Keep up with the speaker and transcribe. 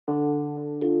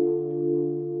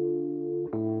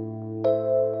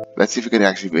let's see if we can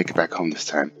actually make it back home this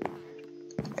time.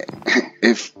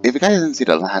 If you guys didn't see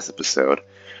the last episode,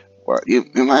 well, you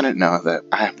might not know that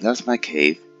I left my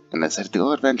cave and decided to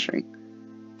go adventuring,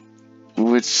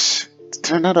 which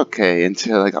turned out okay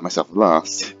until I got myself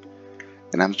lost,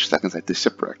 and I'm stuck inside this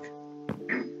shipwreck.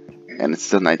 And it's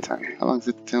still nighttime. How long is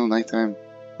it till nighttime?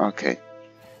 Okay,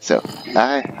 so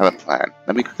I have a plan.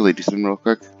 Let me quickly do something real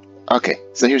quick. Okay,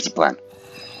 so here's the plan.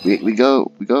 We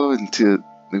go into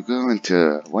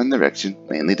one direction,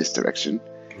 mainly this direction,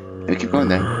 and we keep going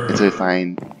there until we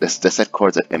find the set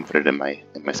chords I've inputted in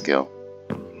my skill.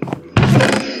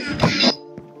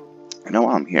 I know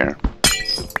why I'm here.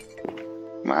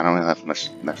 Well, I don't really have much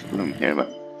room here, but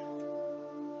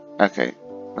okay.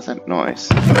 What's that noise?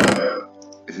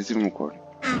 Is this even recording?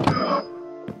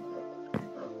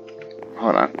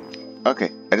 Hold on. Okay,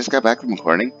 I just got back from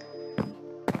recording.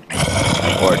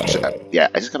 Yeah,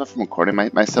 I just got off from recording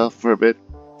myself for a bit.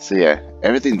 So yeah,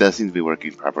 everything does seem to be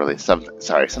working properly.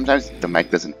 Sometimes the mic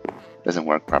doesn't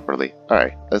work properly. All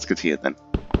right, let's continue then.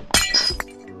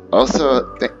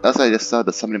 Also, I just saw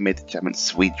that somebody made the challenge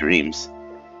Sweet Dreams,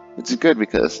 which is good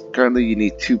because currently you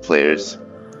need 2 players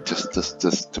just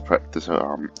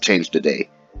to change the day.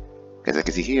 Because I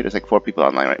can see here, there's like 4 people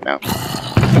online right now.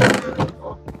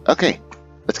 Okay,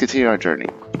 let's continue our journey.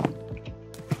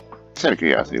 Just out of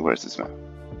curiosity, where's this map?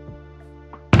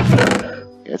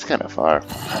 Yeah, it's kind of far.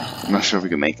 I'm not sure if we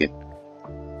can make it.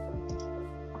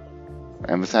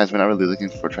 And besides, we're not really looking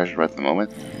for treasure right at the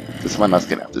moment. Just someone else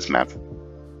can have this map.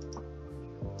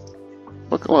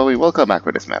 Well, we will come back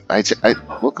for this map.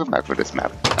 We'll come back for this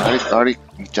map. I already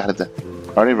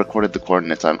recorded the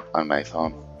coordinates on my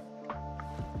phone.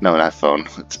 No, not phone.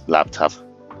 It's laptop.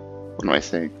 What am I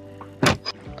saying?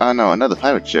 Oh no, another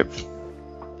pirate ship.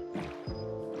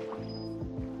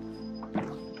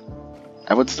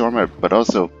 I would storm it, but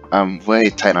also I'm way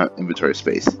tight on inventory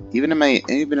space. Even in my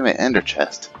ender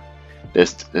chest,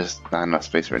 there's not enough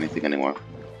space for anything anymore.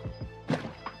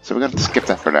 So we're gonna skip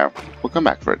that for now. We'll come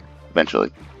back for it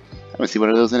eventually. I haven't seen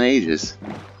one of those in ages.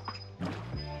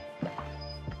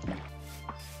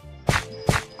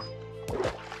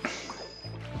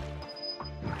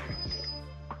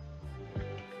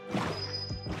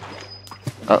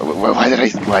 Oh, why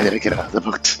did I get out of the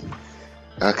boat?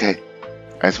 Okay.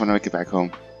 I just want to make it back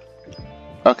home.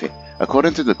 Okay,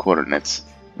 according to the coordinates,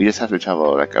 we just have to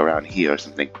travel like around here or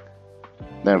something.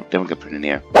 Then we'll get pretty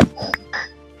near.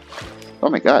 Oh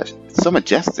my gosh, it's so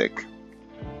majestic.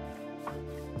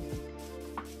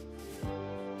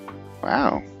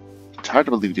 Wow. It's hard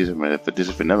to believe these are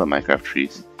vanilla Minecraft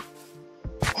trees.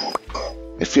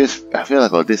 I feel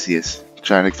like Odysseus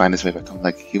trying to find his way back home.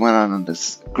 Like he went on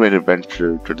this great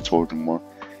adventure to the Trojan War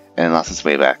and lost his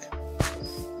way back.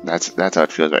 That's how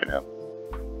it feels right now.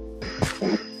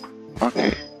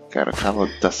 Okay, gotta travel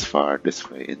thus far this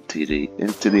way into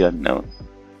the unknown.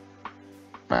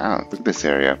 Wow, look at this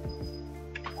area.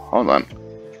 Hold on,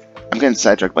 I'm getting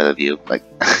sidetracked by the view. Like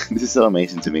this is so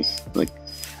amazing to me. Like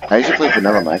I usually play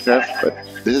vanilla Minecraft, but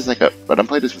this is like but I'm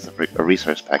playing this with a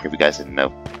resource pack. If you guys didn't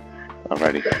know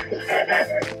already.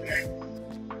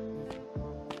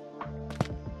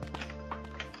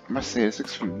 I must say this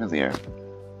looks familiar.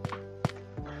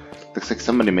 Looks like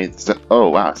somebody made some. Oh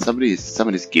wow,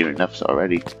 somebody's gearing up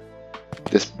already.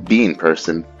 This bean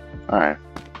person. Alright.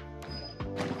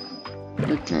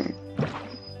 Okay.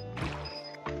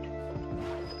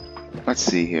 Let's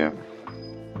see here.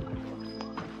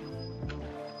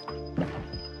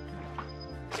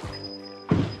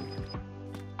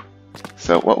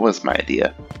 So what was my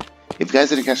idea? If you guys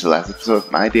didn't catch the last episode,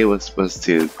 my idea was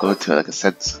to go to like a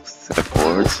set of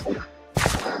boards,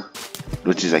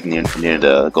 which is like near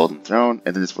the golden throne,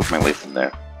 and then just work my way from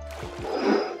there.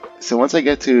 So once I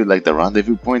get to like the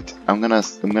rendezvous point, I'm gonna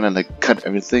like cut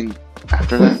everything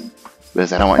after that,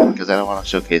 because I don't want to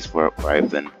showcase where I've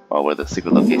been or where the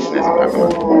secret location is.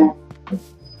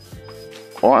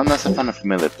 Or unless I find a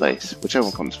familiar place, whichever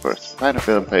one comes first. Find a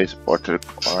familiar place, or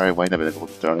I wind up in the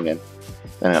golden throne again,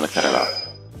 then I'm gonna cut it off.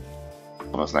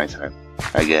 Almost nighttime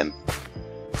again.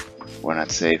 We're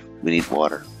not safe. We need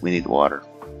water. We need water.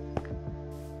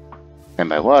 And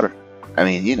by water, I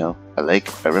mean, you know, a lake,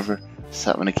 a river,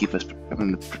 something to keep us,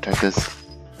 something to protect us.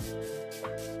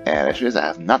 And I realize I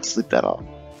have not slept at all.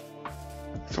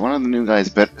 So one of the new guys,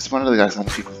 one of the guys on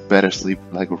the people better sleep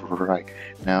like right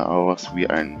now, or else we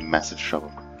are in massive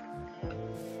trouble.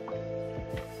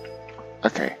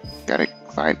 Okay, gotta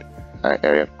find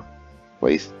area.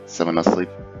 Wait, someone else sleep?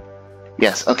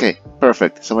 Yes. Okay,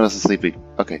 perfect. Someone else is sleeping.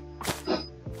 Okay.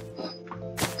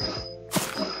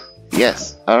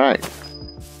 Yes. All right.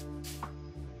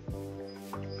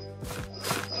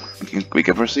 We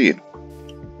can proceed.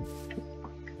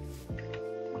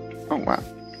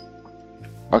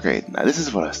 Okay, now this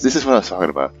is what I was talking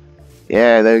about.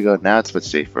 Yeah, there you go. Now it's much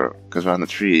safer because we're on the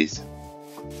trees.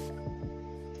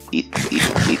 Eat, eat,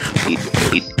 eat, eat,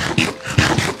 eat, eat,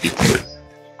 eat, eat.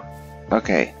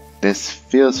 Okay, this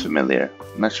feels familiar.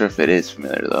 I'm not sure if it is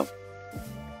familiar though.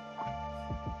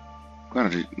 I'm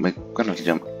gonna have to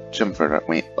jump further up.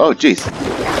 Wait. Oh, jeez.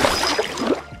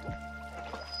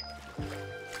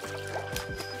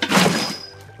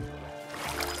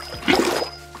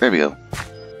 There we go.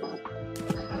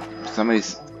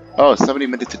 Somebody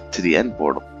made it to the end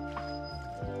portal.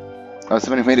 Oh,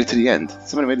 somebody made it to the end.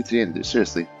 Somebody made it to the end.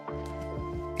 Seriously.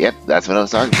 Yep, that's what I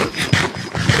was talking about.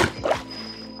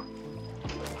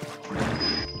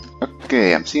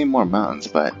 Okay, I'm seeing more mountains,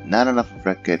 but not enough of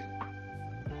Red Kid.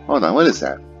 Hold on, what is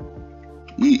that?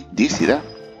 Do you see that?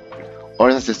 Or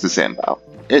is that just a sand pile?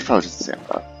 It's probably just a sand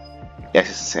pile. Yeah, it's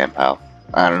just a sand pile.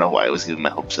 I don't know why I was giving my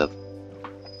hopes up.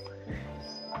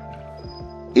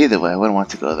 Either way, I wouldn't want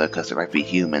to go there because there might be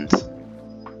humans.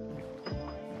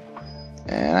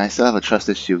 And I still have a trust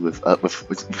issue with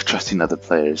trusting other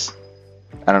players.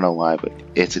 I don't know why, but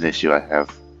it's an issue I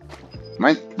have.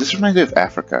 This reminds me of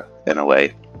Africa, in a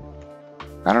way.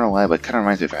 I don't know why, but it kind of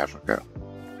reminds me of Africa.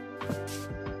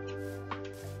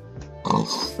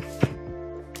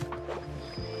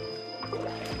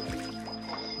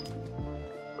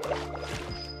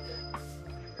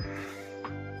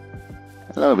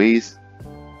 Hello, bees.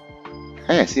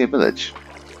 Hey, I see a village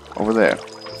over there.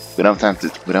 We don't have time for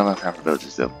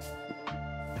villages though.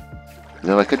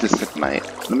 Though I could just set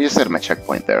let me just set my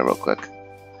checkpoint there real quick.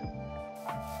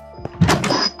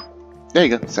 There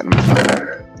you go, setting my spawn.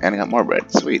 And I got more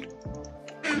bread. Sweet.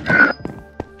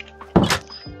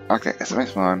 Okay, I set my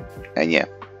spawn, and yeah.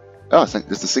 Oh, it's like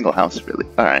just a single house, really.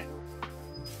 Alright.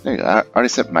 There you go. I already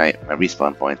set my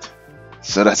respawn point.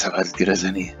 So that's about as good as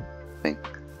anything.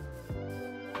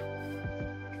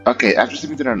 Okay, after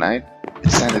sleeping through the night,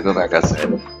 it's time to go back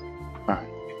outside. Alright.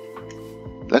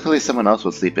 Luckily, someone else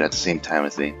was sleeping at the same time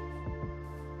as me.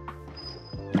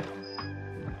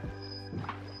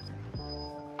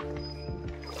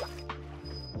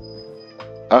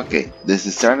 Okay, this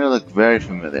is starting to look very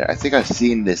familiar. I think I've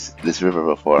seen this river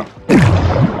before.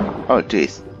 Oh,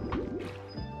 jeez.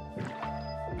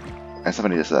 And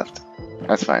somebody just left.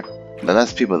 That's fine. The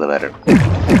less people, the better.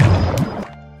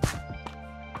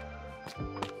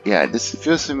 Yeah, this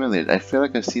feels familiar. I feel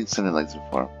like I've seen something like this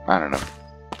before. I don't know.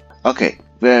 Okay,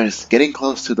 we're getting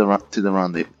close to the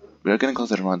rendezvous. We're getting close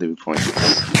to the rendezvous point.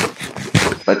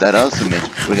 But that also means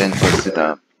we're getting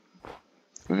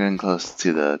close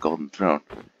to the Golden Throne.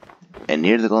 And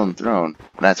near the Golden Throne,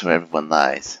 that's where everyone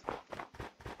lies.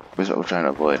 Which is what we're trying to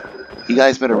avoid. You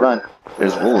guys better run.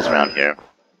 There's wolves around here.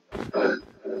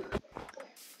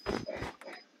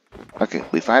 Okay,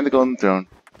 we find the Golden Throne.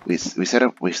 We set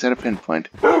a pinpoint.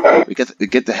 We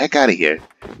get the heck out of here,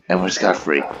 and we're scot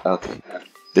free. Okay.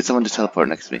 Did someone just teleport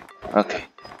next to me? Okay.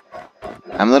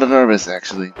 I'm a little nervous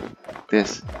actually.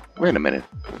 Wait a minute.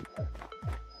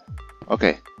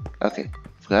 Okay. We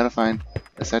gotta find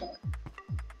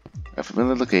a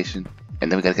familiar location,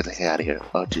 and then we gotta get the heck out of here.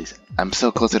 Oh jeez. I'm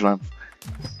so close to the run.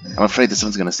 I'm afraid that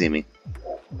someone's gonna see me.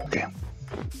 Okay.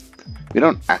 We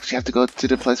don't actually have to go to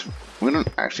the place. We don't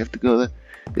actually have to go there.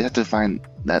 We have to find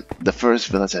the first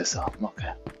village I saw. Okay.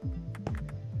 I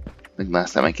think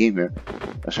last time I came here,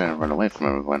 I was trying to run away from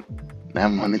everyone. Now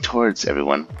I'm running towards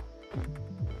everyone,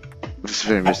 which is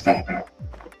very risky.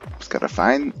 Just gotta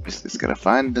find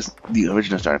the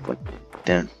original starting point,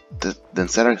 then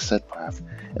set our set path,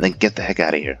 and then get the heck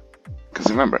out of here. Because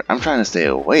remember, I'm trying to stay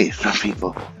away from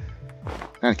people.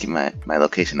 I'm trying to keep my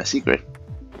location a secret.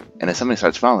 And if somebody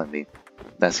starts following me,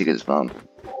 that secret is blown.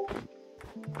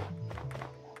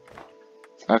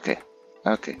 Okay.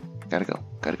 Gotta go.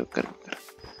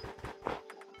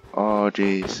 Oh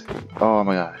jeez. Oh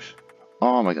my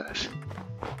gosh.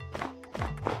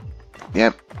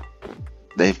 Yep.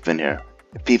 They've been here.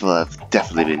 People have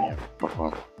definitely been here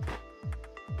before.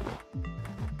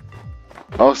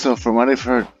 Also, from what I've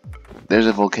heard, there's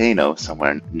a volcano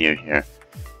somewhere near here.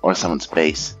 Or someone's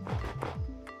base.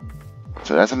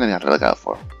 So that's something I have to look out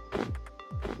for.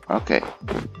 Okay.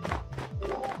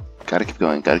 Gotta keep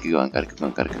going.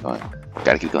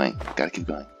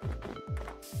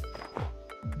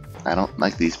 I don't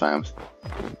like these biomes.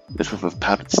 This roof of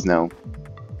powdered snow.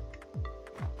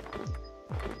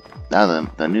 Now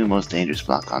the new most dangerous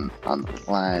block on the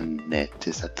planet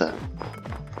is at the...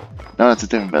 No, it's a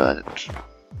different village.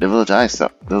 The village I saw,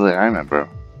 the village I remember,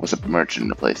 was submerged in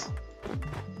the place.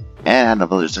 And the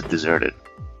village is deserted.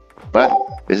 But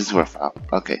this is worthwhile.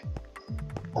 Okay.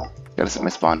 Gotta set my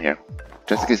spawn here.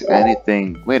 Just in case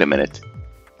anything... Wait a minute.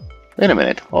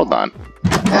 Hold on.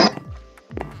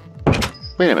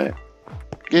 Wait a minute.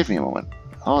 Give me a moment.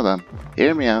 Hold on.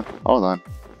 Hear me out. Hold on.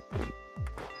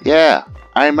 Yeah,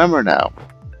 I remember now.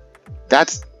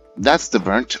 That's the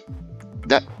burnt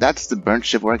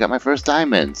ship where I got my first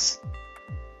diamonds.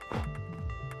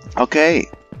 Okay,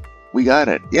 we got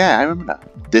it. Yeah, I remember now.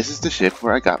 This is the ship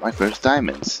where I got my first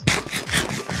diamonds.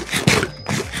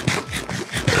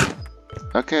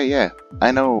 Okay, yeah,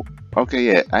 I know. Okay,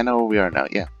 yeah, I know where we are now.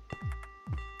 Yeah.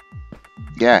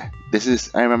 Yeah,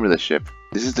 I remember this ship.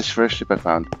 This is the first ship I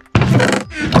found.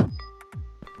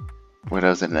 Where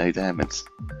those are 90 diamonds.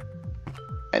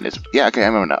 And it's, yeah, okay, I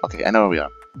remember now. Okay, I know where we are.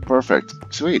 Perfect.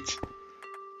 Sweet.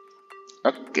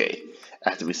 Okay,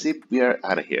 after we sleep, we are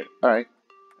out of here. Alright,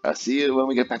 I'll see you when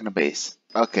we get back in the base.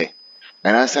 Okay,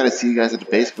 and I started to see you guys at the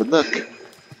base, but look!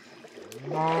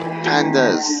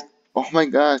 Pandas! Oh my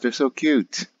gosh, they're so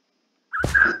cute!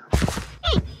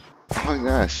 Oh my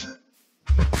gosh.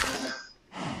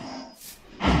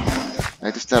 I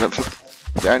just thought of...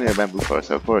 I need a bamboo forest,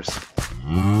 of course.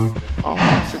 Oh my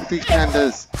gosh, look at these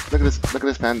pandas! Look at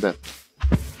this panda.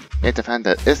 It's a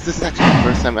panda. This is actually the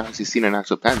first time I've actually seen an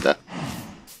actual panda.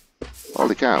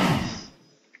 Holy cow.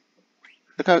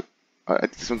 Look how... Oh,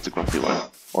 this one's the grumpy one.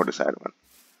 Or the sad one.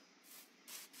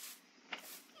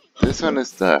 This one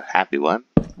is the happy one.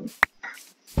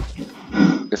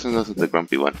 This one's also the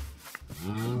grumpy one.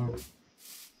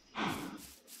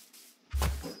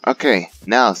 Okay,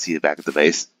 now I'll see you back at the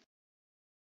base.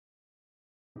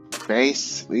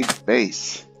 Base, sweet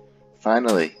base.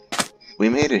 Finally, we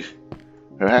made it.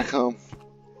 We're back home.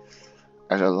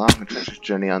 After a long and treacherous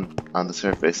journey on the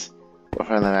surface, we're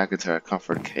finally back into our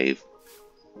comfort cave.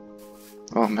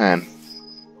 Oh man.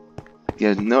 You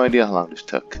have no idea how long this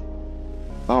took.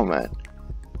 Oh man.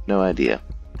 No idea.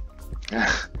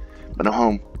 But I'm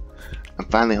home. I'm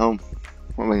finally home.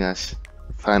 Oh my gosh.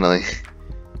 Finally.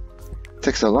 It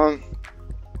took so long.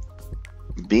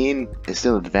 Bean is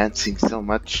still advancing so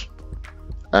much.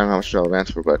 I don't know how much it'll advance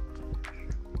for, but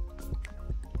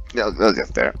they'll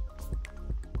get there.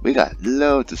 We got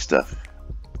loads of stuff.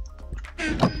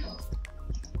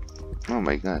 Oh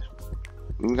my gosh.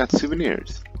 We got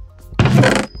souvenirs.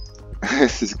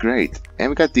 This is great. And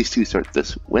we got these two swords,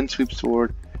 this Windsweep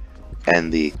sword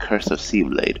and the Curse of Sea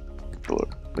Blade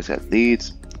sword. Which have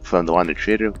leads from the Wandering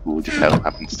Trader who just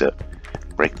happens to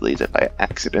break the leads by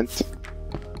accident.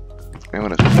 And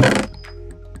what else?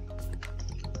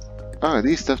 Oh,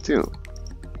 these stuff too.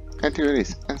 And two of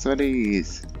these. And some of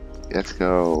these. Let's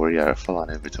go. We are full on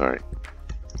inventory.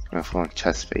 We're full on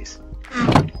chest space.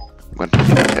 One for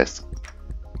the chest.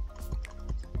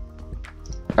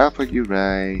 I'll put you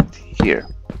right here.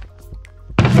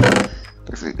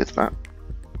 Looks like a good spot.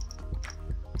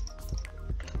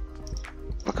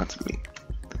 Look onto me.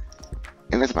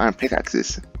 And there's some iron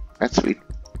pickaxes. That's sweet.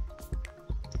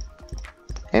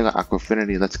 And we got Aqua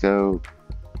Affinity. Let's go.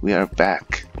 We are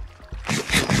back.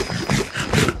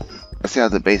 Let's see how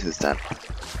the base is done.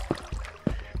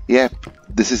 Yep,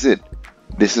 this is it.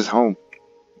 This is home.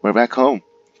 We're back home.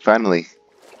 Finally.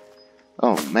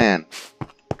 Oh man.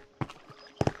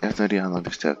 I have no idea how long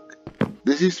this took.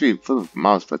 This used to be full of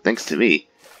mobs, but thanks to me,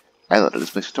 I loaded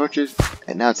this place with torches,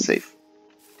 and now it's safe.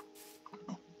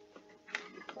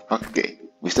 Okay,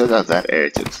 we still got that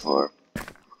area to explore,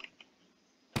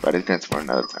 but I can explore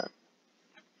another time.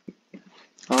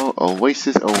 Oh,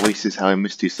 Oasis, Oasis, how I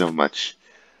missed you so much.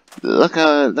 Look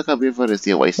how beautiful it is,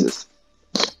 the Oasis.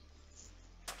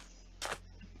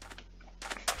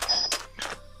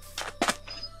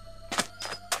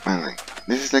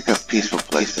 This is like a peaceful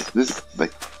place. This,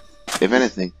 like, if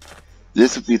anything,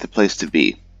 this would be the place to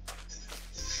be.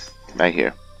 Right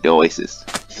here, the Oasis.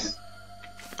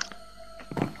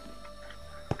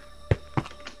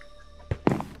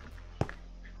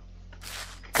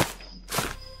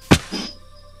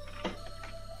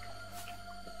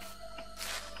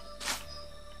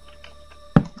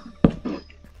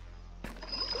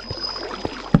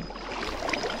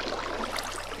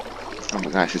 Oh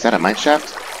my gosh, is that a mine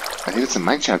shaft? I think it's a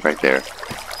mine shaft right there.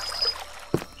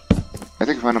 I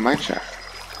think I found a mine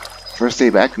shaft. First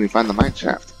day back and we found the mine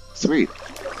shaft. Sweet.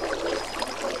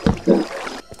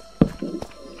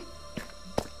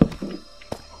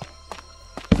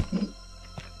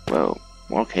 Whoa,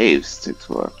 more caves to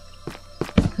explore.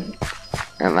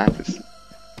 And lapis.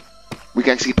 We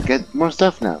can actually get more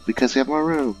stuff now because we have more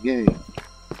room. Yay.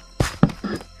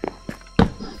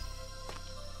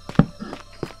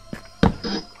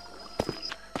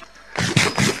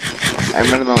 I'm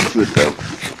running low on food though.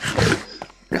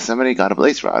 And somebody got a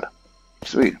blaze rod.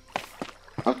 Sweet.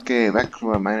 Okay, back from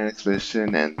our mining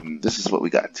expedition, and this is what we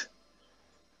got.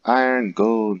 Iron,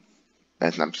 gold,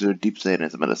 and some sort of deep slate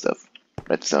and some other stuff.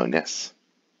 Redstone, yes.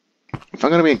 If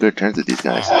I'm gonna be in good terms with these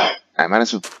guys, I might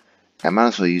as well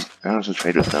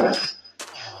trade with them.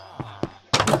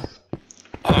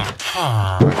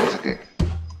 Okay.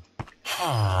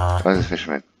 Oh, this is a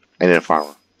fisherman. I need a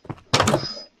farmer.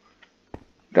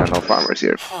 There are no farmers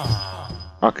here.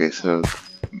 Okay, so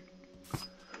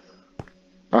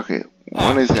okay,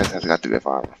 one of these guys has got to be a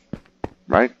farmer,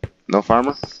 right? No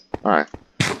farmer? Alright.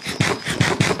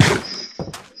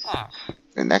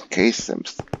 In that case, a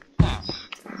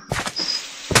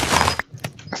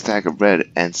stack of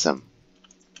bread and some.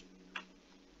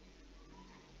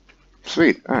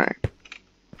 Sweet, alright.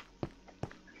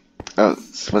 Oh,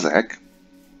 what the heck?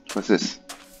 What's this?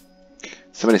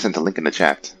 Somebody sent a link in the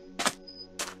chat.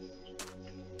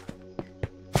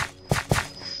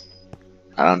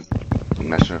 I'm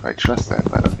not sure if I trust that,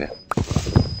 but okay.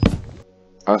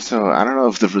 Also, I don't know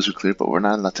if the rules are clear, but we're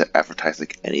not allowed to advertise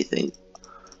like anything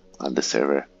on the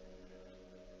server.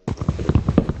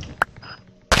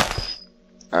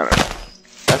 I don't know.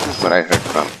 That's just what I heard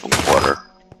from Quarter.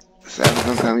 So that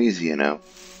doesn't come easy, you know.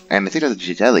 And I think that's a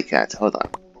Jellycat. Hold on.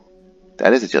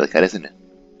 That is a Jellycat, isn't it?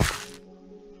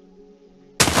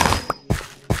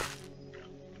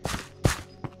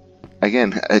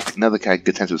 Again, another cat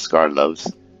good times with Scar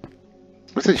loves.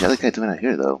 What's the Jellycat doing out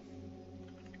here, though?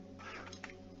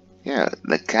 Yeah,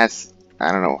 the cats,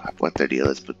 I don't know what their deal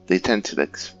is, but they tend to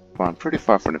like spawn pretty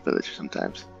far from the village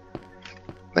sometimes.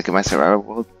 Like in my survival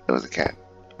world, there was a cat.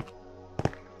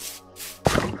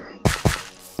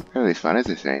 Really fun, is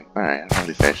the same. Alright, I don't have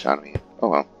any fish on me. Oh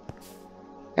well.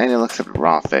 And it looks like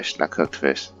raw fish, not cooked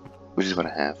fish. Which is what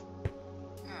I have.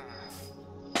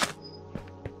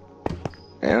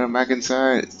 And I'm back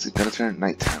inside. It's gonna turn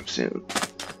nighttime soon.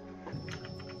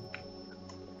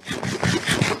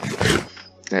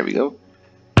 There we go.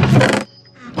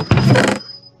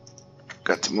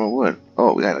 Got some more wood.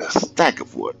 Oh, we got a stack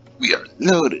of wood. We are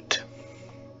loaded.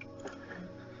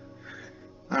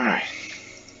 Alright.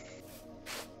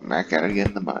 Back at it again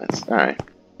in the mines. Alright.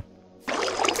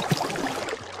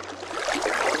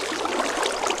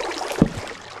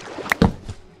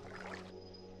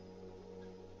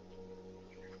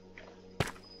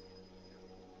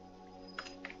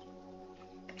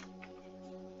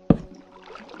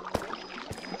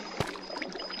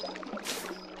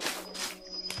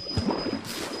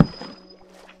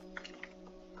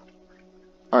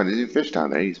 Oh, there's a fish down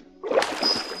there. He's...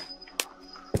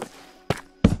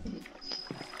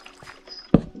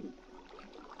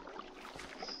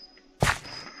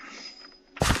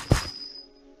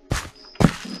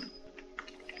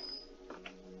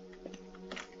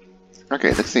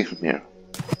 Okay, let's see from here.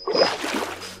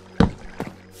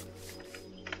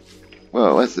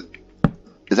 Whoa, what's it?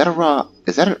 Is that a raw...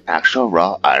 Is that an actual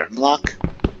raw iron block?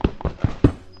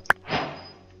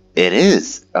 It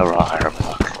is a raw iron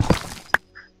block.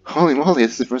 Holy moly,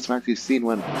 this is the first time I've actually seen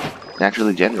one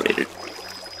naturally generated.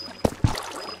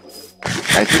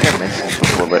 I think I mentioned this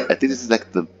before, but I think this is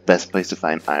like the best place to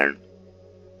find iron.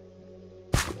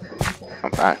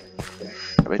 I'm fine.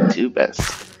 I bet two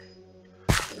best.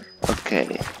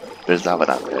 Okay. There's lava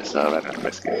down there, so I'm not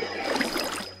risk it.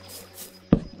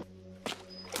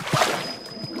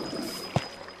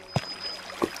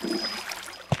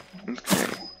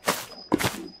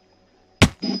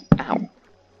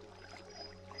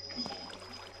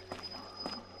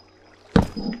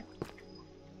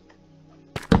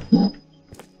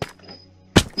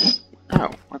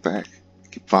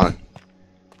 Fine.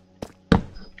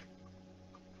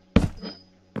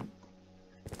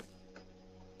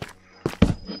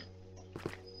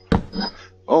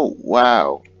 Oh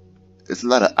wow, there's a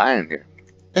lot of iron here.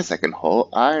 It's like a whole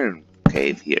iron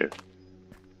cave here.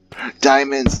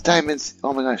 Diamonds, diamonds!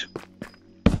 Oh my gosh.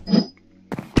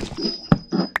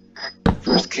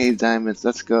 First cave diamonds,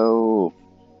 let's go.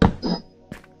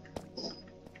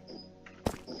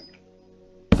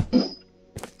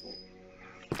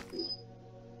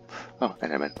 Oh,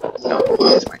 Enderman. No,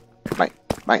 it's mine.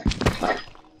 Mine.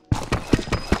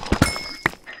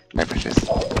 My precious.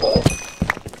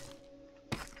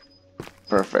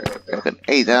 Perfect.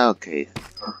 Hey, okay.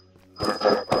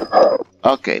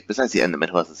 Okay, besides the Enderman,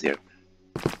 who else is here?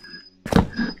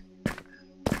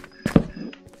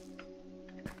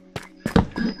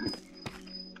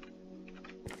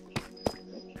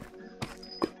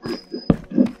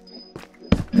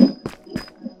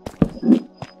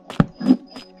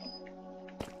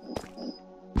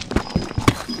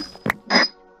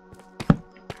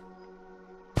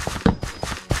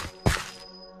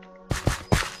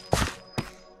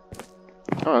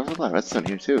 Oh, there's a lot of redstone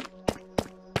here too.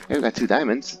 Hey, we got 2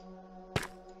 diamonds.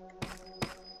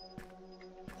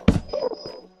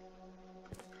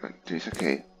 Jeez,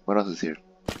 okay. What else is here?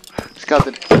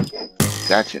 skeleton.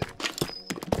 Gotcha.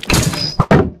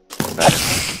 Right.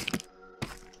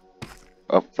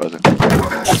 Oh, frozen.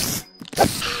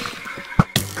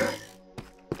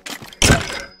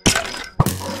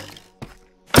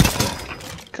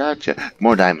 Gotcha.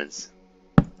 More diamonds.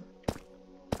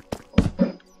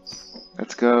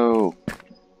 Let's go.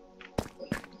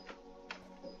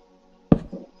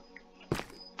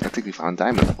 I think we found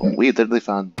diamond level. We literally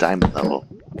found diamond level.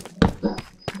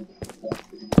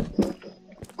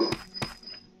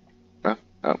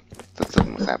 Oh, that's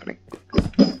something was happening.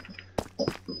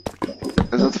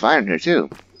 There's lots of iron here too.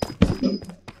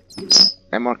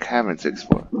 And more caverns to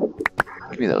explore.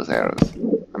 Give me those arrows.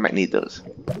 I might need those.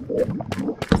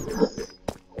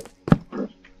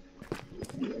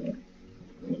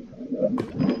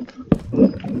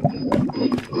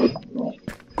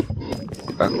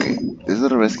 Okay, this is a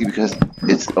little risky because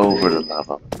it's over the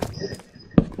lava.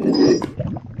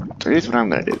 So here's what I'm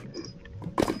gonna do.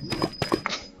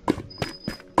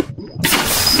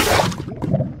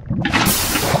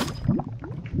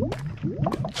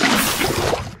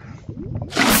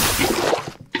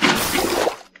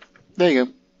 There you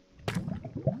go.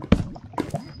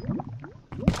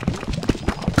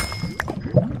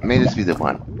 May this be the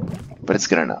one, but it's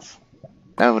good enough.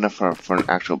 I have enough for an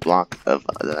actual block of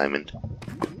diamond.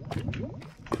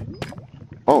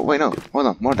 Oh, wait, no. Hold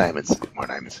on. More diamonds. More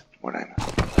diamonds. More diamonds.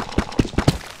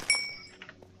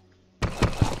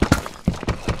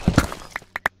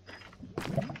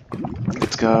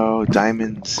 Let's go.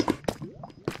 Diamonds.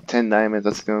 10 diamonds.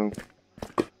 Let's go.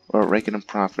 We're raking in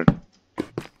profit.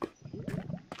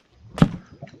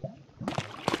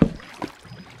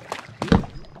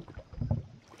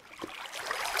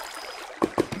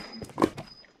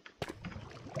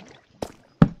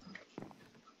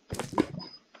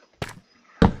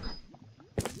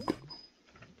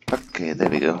 Okay, there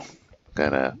we go.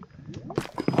 Got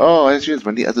oh, I just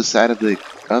on the other side of the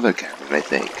other cavern, I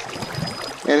think.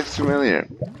 Yeah, it's familiar.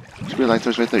 Should be like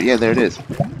right there. Yeah, there it is.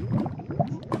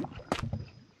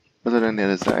 Other than the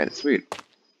other side. Sweet.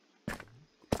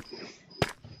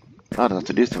 All I have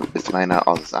to do is to mine out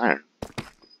all this iron.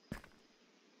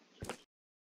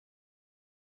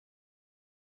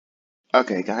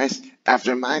 Okay, guys.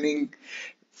 After mining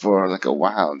for like a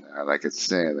while now, like it's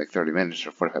say like 30 minutes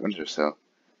or 45 minutes or so.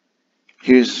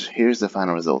 Here's the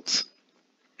final results.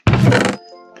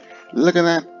 Look at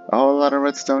that! A whole lot of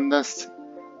redstone dust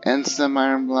and some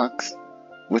iron blocks,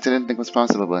 which I didn't think was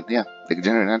possible, but yeah, they can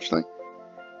generate naturally.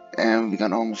 And we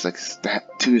got almost like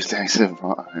 2 stacks of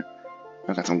iron.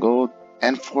 I got some gold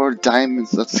and 4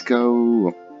 diamonds. Let's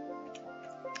go!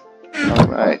 All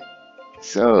right.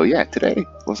 So yeah, today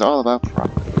was all about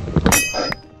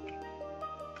profit.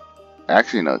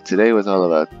 Actually, no. Today was all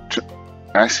about.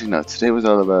 Today was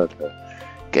all about.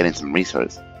 Getting some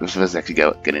resources. This was actually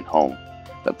getting home.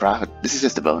 The profit, this is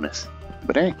just a bonus.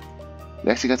 But hey, we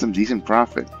actually got some decent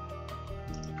profit.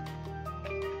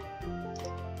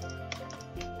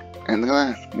 And look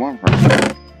at that, more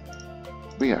profit.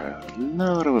 We are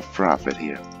loaded with profit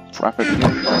here. Profit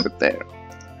here, profit there.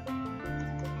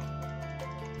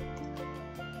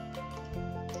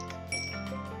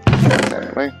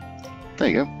 That way. There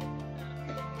you go.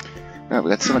 Now we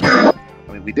got so much.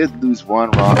 I mean, we did lose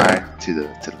 1 raw iron to the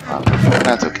lava.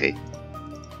 That's okay.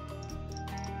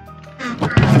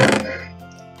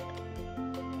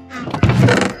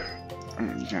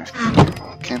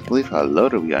 Can't believe how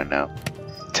loaded we are now.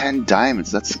 10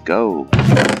 diamonds. Let's go. I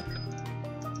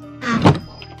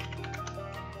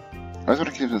always want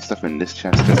to keep some stuff in this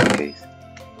chest just in case.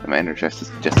 And my inner chest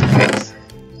is just in case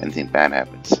anything bad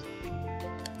happens.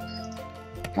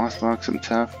 Moss block, some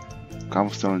tough,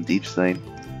 cobblestone, deep slate.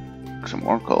 Some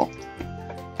more coal,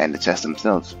 and the chests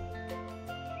themselves.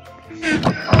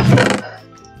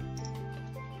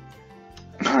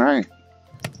 Alright,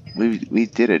 we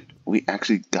did it. We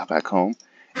actually got back home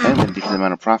and made a decent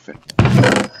amount of profit.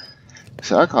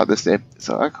 So I call this day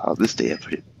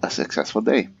a successful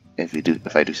day.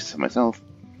 If I do so myself.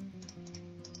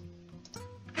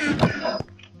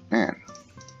 Man,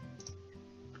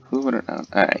 who would have known?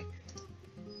 Alright.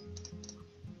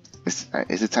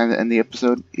 Is it time to end the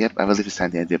episode? Yep, I believe it's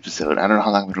time to end the episode. I don't know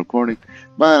how long I've been recording,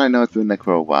 but I know it's been like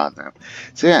for a while now.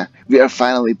 So yeah, we are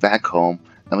finally back home,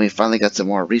 and we finally got some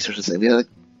more resources,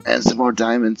 and some more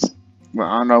diamonds. We're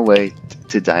on our way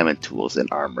to diamond tools and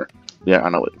armor. We are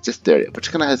on our way, just there. But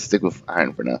just gonna have to stick with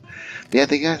iron for now. But yeah,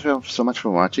 thank you guys so much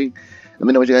for watching. Let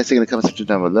me know what you guys think in the comment section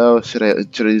down below. Should I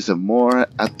do some more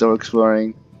outdoor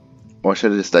exploring, or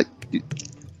should I just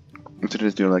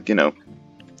do like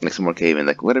like some more caving,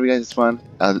 like whatever you guys is fun,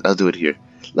 I'll do it here.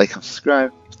 Like,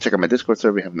 subscribe, check out my Discord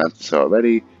server if you haven't done so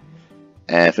already,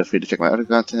 And feel free to check my other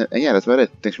content. And yeah, that's about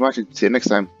it. Thanks for watching. See you next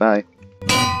time. Bye.